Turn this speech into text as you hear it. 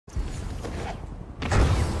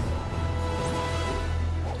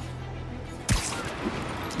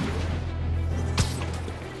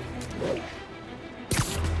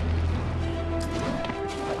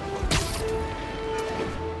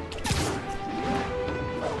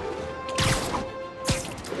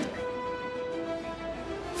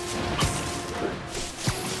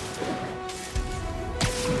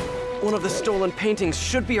One of the stolen paintings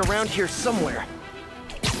should be around here somewhere.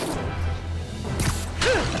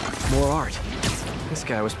 More art. This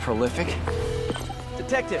guy was prolific.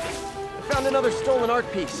 Detective, I found another stolen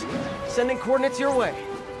art piece. Sending coordinates your way.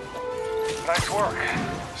 Nice work.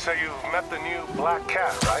 So you've met the new Black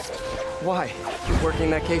Cat, right? Why? You working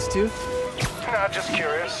that case too? Nah, just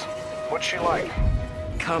curious. What's she like?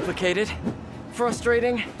 Complicated.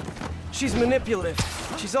 Frustrating. She's manipulative.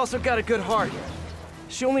 She's also got a good heart.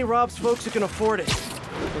 She only robs folks who can afford it,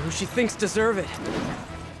 or who she thinks deserve it.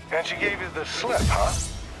 And she gave you the slip, huh?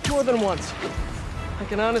 More than once. I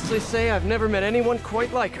can honestly say I've never met anyone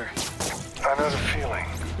quite like her. I know the feeling.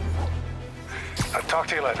 I'll talk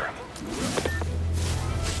to you later.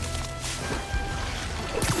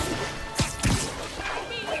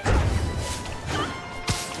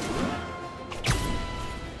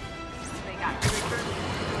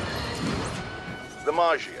 The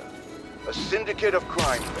Magia, a syndicate of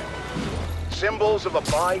crime families, symbols of a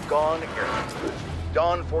bygone era.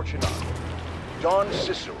 Don Fortunato, Don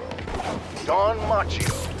Cicero, Don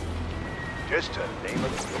Macchio, just to name a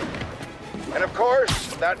few. And of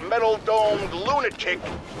course, that metal-domed lunatic,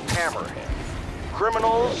 Hammerhead.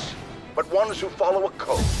 Criminals, but ones who follow a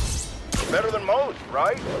code. Better than most,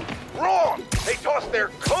 right? Wrong! They toss their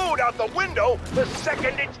code out the window the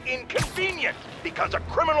second it's inconvenient, because a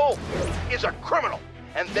criminal is a criminal,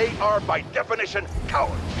 and they are by definition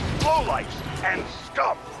cowards, lowlifes, and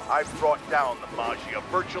scum. I've brought down the Magia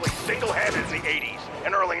virtually single-handed in the 80s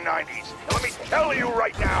and early 90s. And let me tell you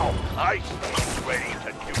right now, I stand ready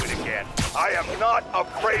to do it again. I am not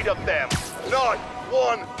afraid of them. Not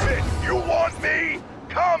one bit. You want me?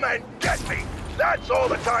 Come and get me. That's all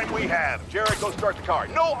the time we have. Jared, go start the car.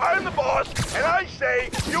 No, I'm the boss, and I say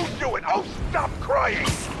you do it. Oh, stop crying.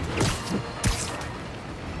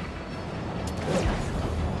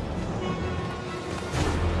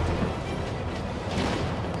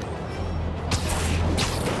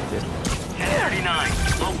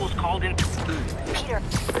 Locals called in. Peter.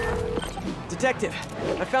 Detective,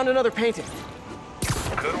 I found another painting.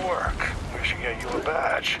 Good work. We should get you a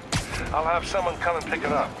badge. I'll have someone come and pick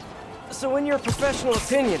it up. So in your professional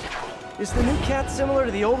opinion, is the new cat similar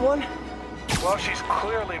to the old one? Well, she's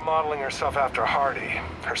clearly modeling herself after Hardy.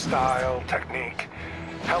 Her style, technique.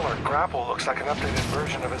 Hell, her grapple looks like an updated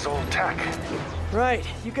version of his old tech. Right,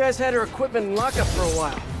 you guys had her equipment in lockup for a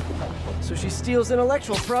while. So she steals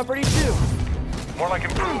intellectual property too. More like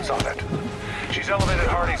improves on it. She's elevated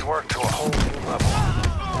Hardy's work to a whole new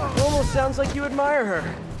level. Almost sounds like you admire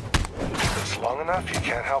her. It's long enough, you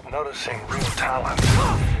can't help noticing real talent.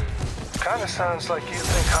 Kinda sounds like you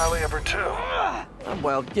think highly of her too.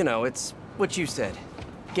 Well, you know, it's what you said.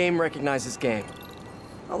 Game recognizes game.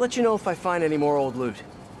 I'll let you know if I find any more old loot.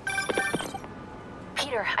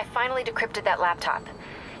 Peter, I finally decrypted that laptop.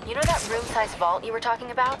 You know that room-sized vault you were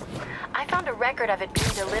talking about? I found a record of it being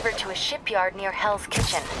delivered to a shipyard near Hell's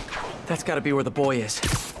Kitchen. That's gotta be where the boy is.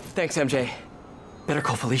 Thanks, MJ. Better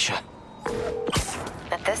call Felicia.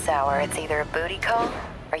 At this hour, it's either a booty call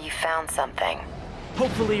or you found something.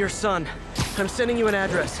 Hopefully your son. I'm sending you an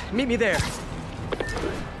address. Meet me there.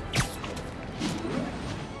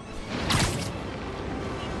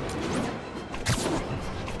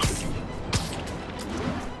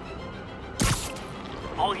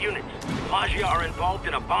 All units, Magia are involved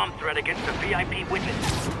in a bomb threat against a VIP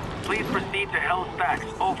witness. Please proceed to Hell's Facts.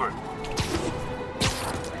 Over.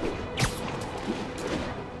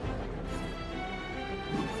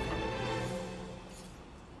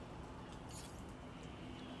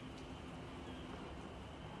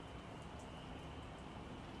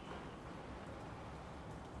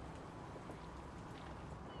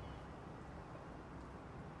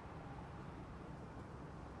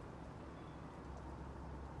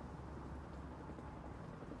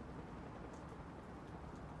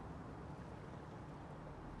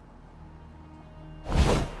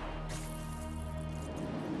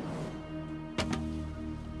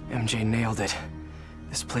 MJ nailed it.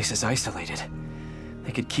 This place is isolated.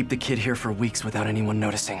 They could keep the kid here for weeks without anyone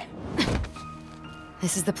noticing.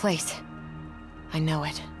 This is the place. I know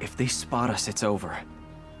it. If they spot us, it's over.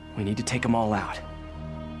 We need to take them all out.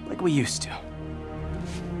 Like we used to.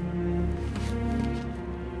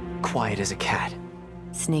 Quiet as a cat.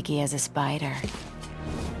 Sneaky as a spider.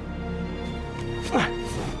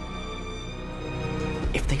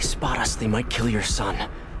 If they spot us, they might kill your son.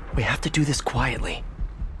 We have to do this quietly.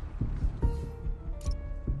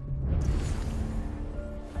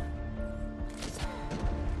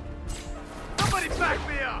 Somebody back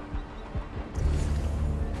me up!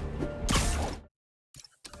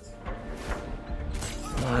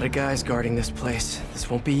 A lot of guys guarding this place. This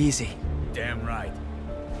won't be easy. Damn right.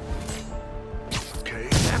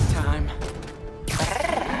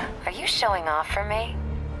 showing off for me?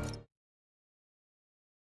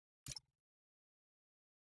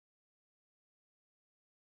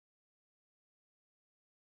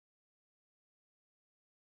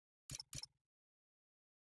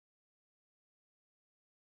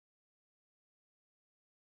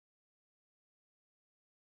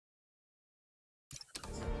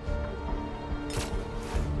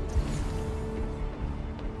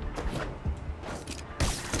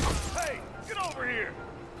 Hey, get over here!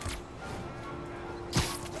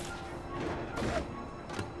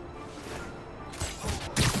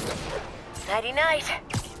 Nighty-night.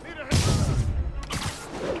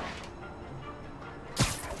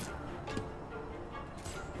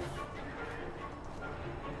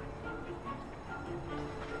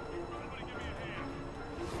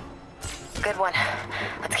 Good one.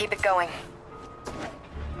 Let's keep it going.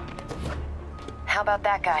 How about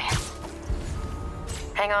that guy?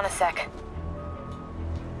 Hang on a sec.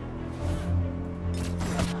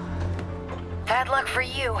 Bad luck for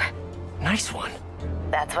you. Nice one.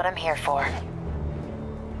 That's what I'm here for.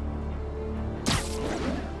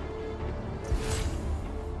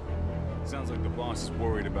 Sounds like the boss is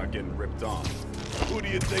worried about getting ripped off. Who do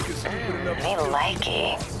you think is stupid enough Me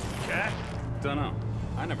likey. Cat? Dunno.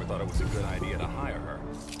 I never thought it was a good idea to hire her.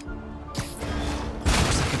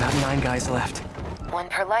 Looks like about 9 guys left. One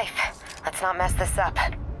per life. Let's not mess this up.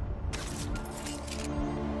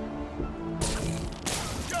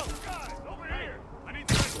 Yo, guys, over here! I need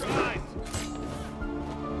some extra eyes!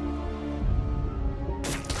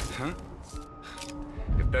 Huh?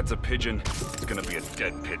 If that's a pigeon, it's gonna be a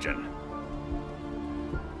dead pigeon.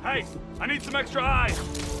 Hey, I need some extra eyes!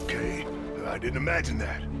 Okay, I didn't imagine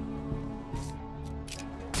that.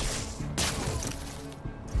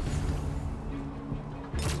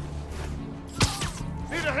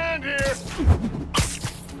 Need a hand here!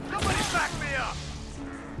 Somebody back me up!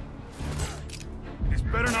 This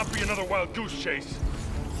better not be another wild goose chase.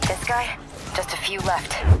 This guy? Just a few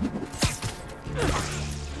left.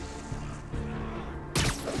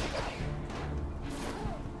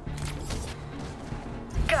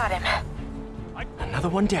 Got him. Another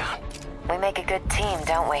one down. We make a good team,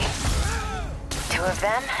 don't we? 2 of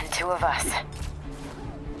them and 2 of us.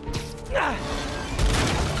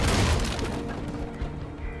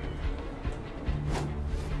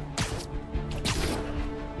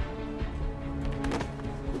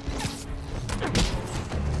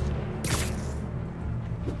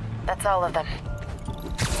 That's all of them.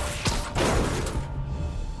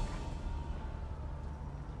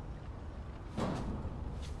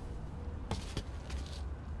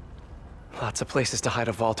 Lots of places to hide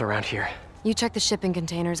a vault around here. You check the shipping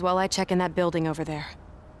containers while I check in that building over there.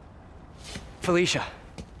 Felicia,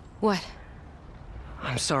 What?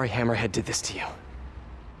 I'm sorry Hammerhead did this to you.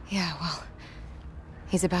 Yeah, well,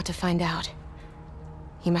 he's about to find out.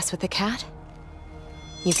 You mess with the cat,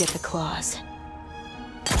 you get the claws.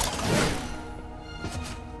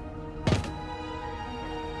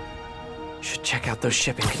 Should check out those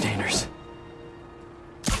shipping containers.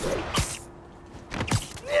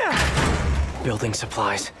 Building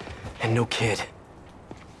supplies, and no kid.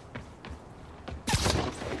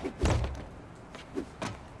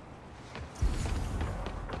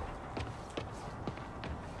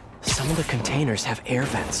 Some of the containers have air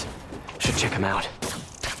vents. Should check them out.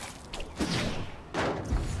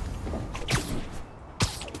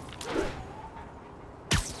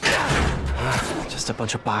 Just a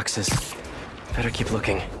bunch of boxes. Better keep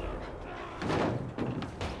looking.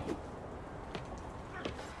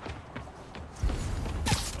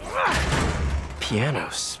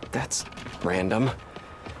 Pianos. That's random.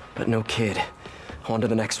 But no kid. On to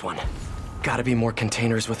the next one. Gotta be more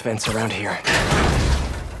containers with vents around here.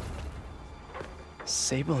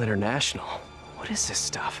 Sable International. What is this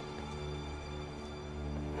stuff?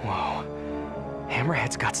 Whoa.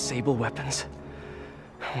 Hammerhead's got Sable weapons.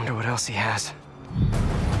 I wonder what else he has.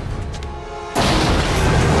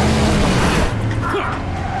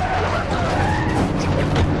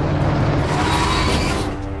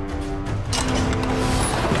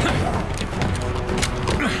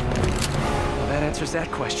 Well, that answers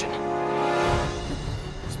that question.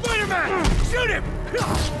 Spider-Man! Shoot him!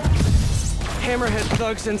 Hammerhead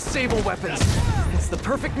thugs and Sable weapons. It's the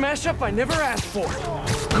perfect mashup I never asked for.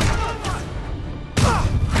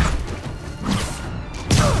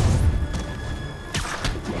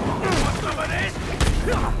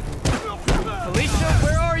 Felicia,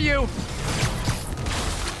 where are you?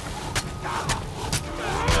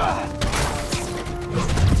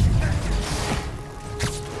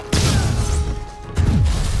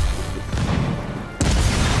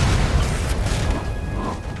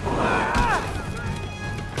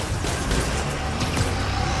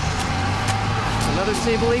 Another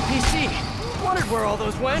Sable APC. Wondered where all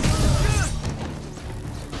those went.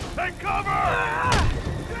 Take cover!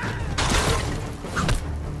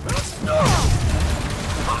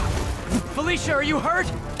 Felicia, are you hurt?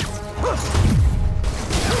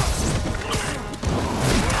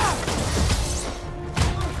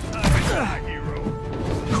 Hero.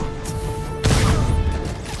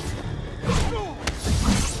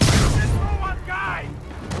 One guy.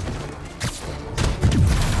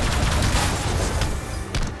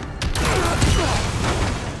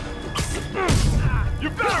 You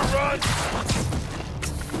better run.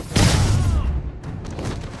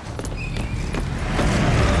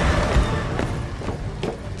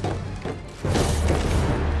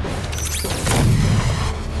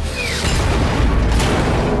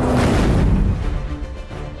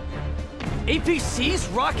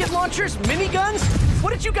 APCs? Rocket launchers? Miniguns?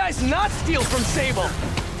 What did you guys not steal from Sable?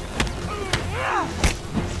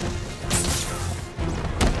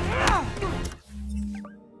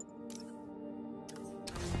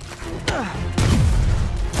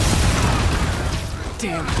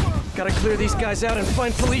 Damn. Gotta clear these guys out and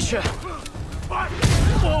find Felicia.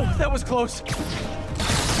 Whoa, that was close.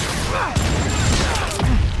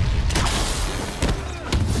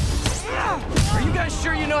 Are you guys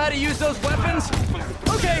sure you know how to use those weapons?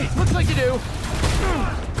 Okay, looks like you do.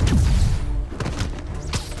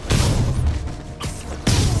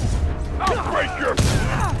 I'll break your...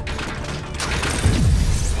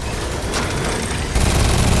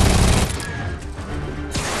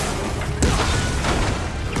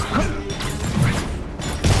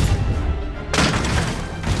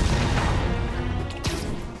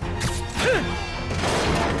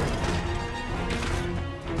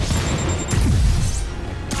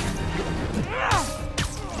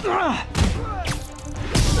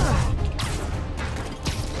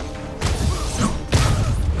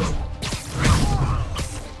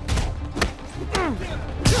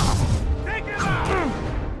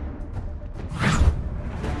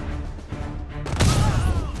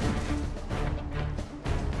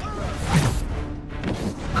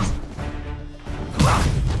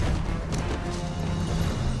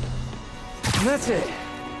 And that's it.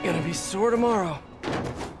 Gonna be sore tomorrow.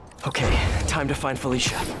 Okay, time to find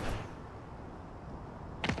Felicia.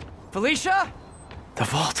 Felicia? The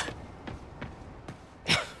vault.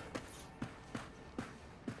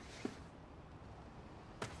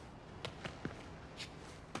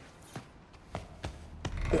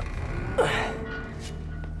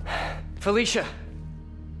 Felicia.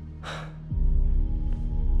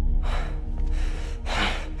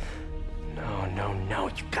 No,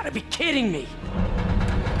 you gotta be kidding me!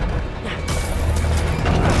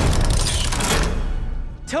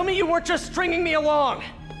 Tell me you weren't just stringing me along!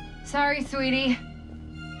 Sorry, sweetie.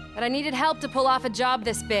 But I needed help to pull off a job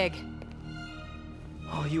this big.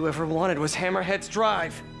 All you ever wanted was Hammerhead's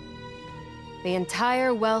drive. The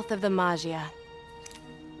entire wealth of the Magia.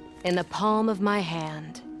 In the palm of my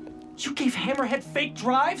hand. You gave Hammerhead fake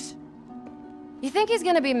drives? You think he's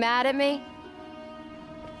gonna be mad at me?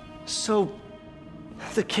 So...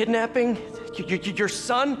 the kidnapping? Your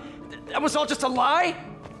son? That was all just a lie?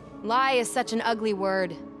 Lie is such an ugly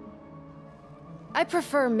word. I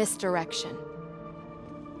prefer misdirection.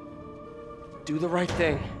 Do the right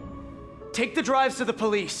thing. Take the drives to the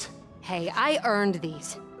police. Hey, I earned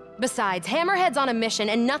these. Besides, Hammerhead's on a mission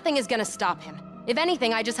and nothing is gonna stop him. If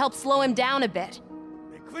anything, I just help slow him down a bit.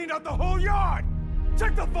 They cleaned out the whole yard!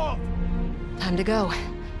 Check the vault! Time to go.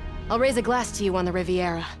 I'll raise a glass to you on the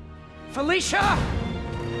Riviera. Felicia!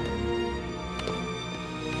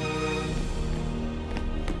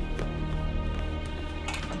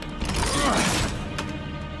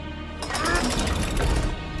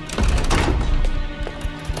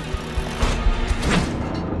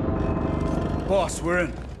 Boss, we're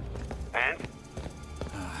in. And?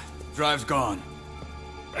 Drive's gone.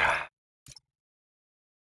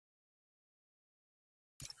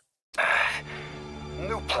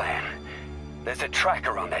 New plan. There's a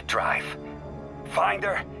tracker on that drive. Find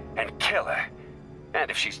her and kill her. And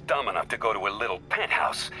if she's dumb enough to go to a little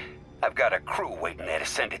penthouse, I've got a crew waiting there to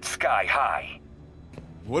send it sky high.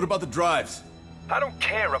 What about the drives? I don't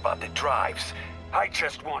care about the drives. I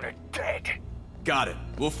just want her dead. Got it.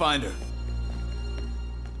 We'll find her.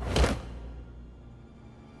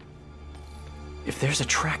 If there's a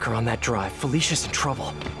tracker on that drive, Felicia's in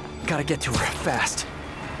trouble. Gotta get to her, fast.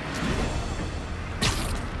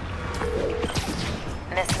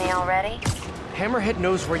 Miss me already? Hammerhead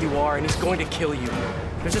knows where you are and he's going to kill you.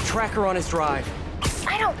 There's a tracker on his drive.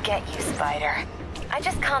 I don't get you, Spider. I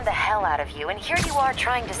just conned the hell out of you, and here you are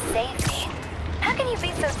trying to save me. How can you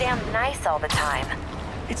be so damn nice all the time?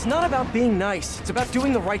 It's not about being nice. It's about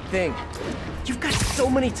doing the right thing. You've got so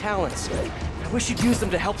many talents. I wish you'd use them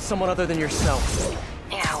to help someone other than yourself.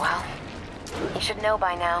 Yeah, well, you should know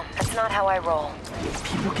by now. That's not how I roll.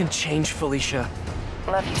 People can change, Felicia.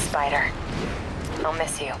 Love you, Spider. I'll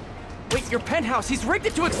miss you. Wait, your penthouse! He's rigged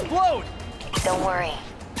it to explode! Don't worry.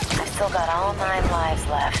 I've still got all 9 lives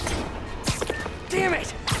left. Damn it!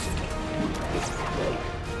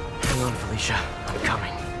 Hang on, Felicia. I'm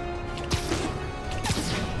coming.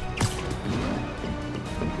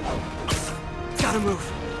 Gotta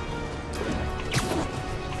move.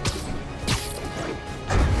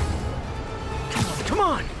 Come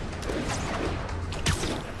on!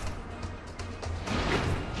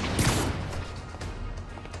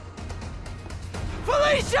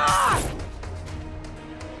 Felicia!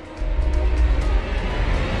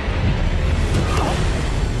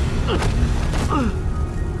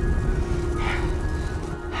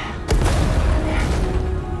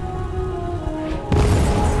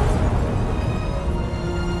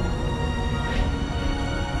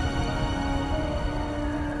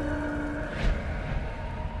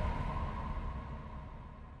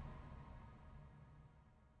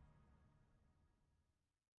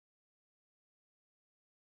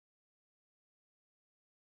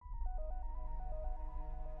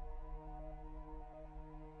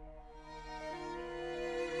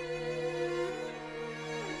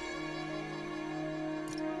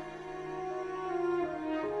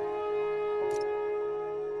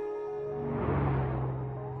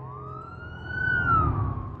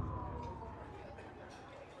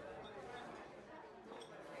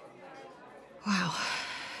 Wow.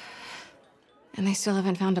 And they still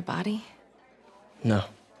haven't found a body? No.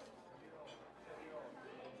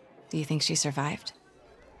 Do you think she survived?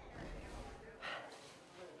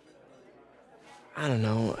 I don't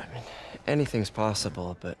know. I mean, anything's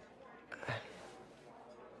possible, but...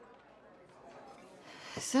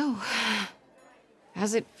 So,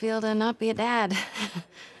 how's it feel to not be a dad?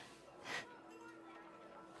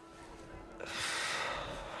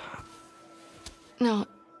 No,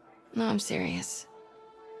 I'm serious.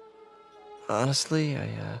 Honestly,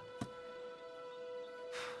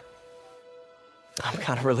 I'm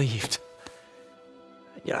kind of relieved.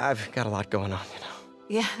 Yeah, I've got a lot going on, you know.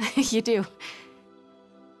 Yeah, you do.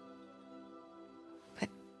 But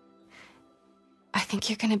I think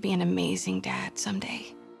you're gonna be an amazing dad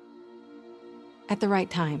someday. At the right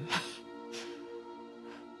time.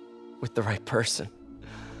 With the right person.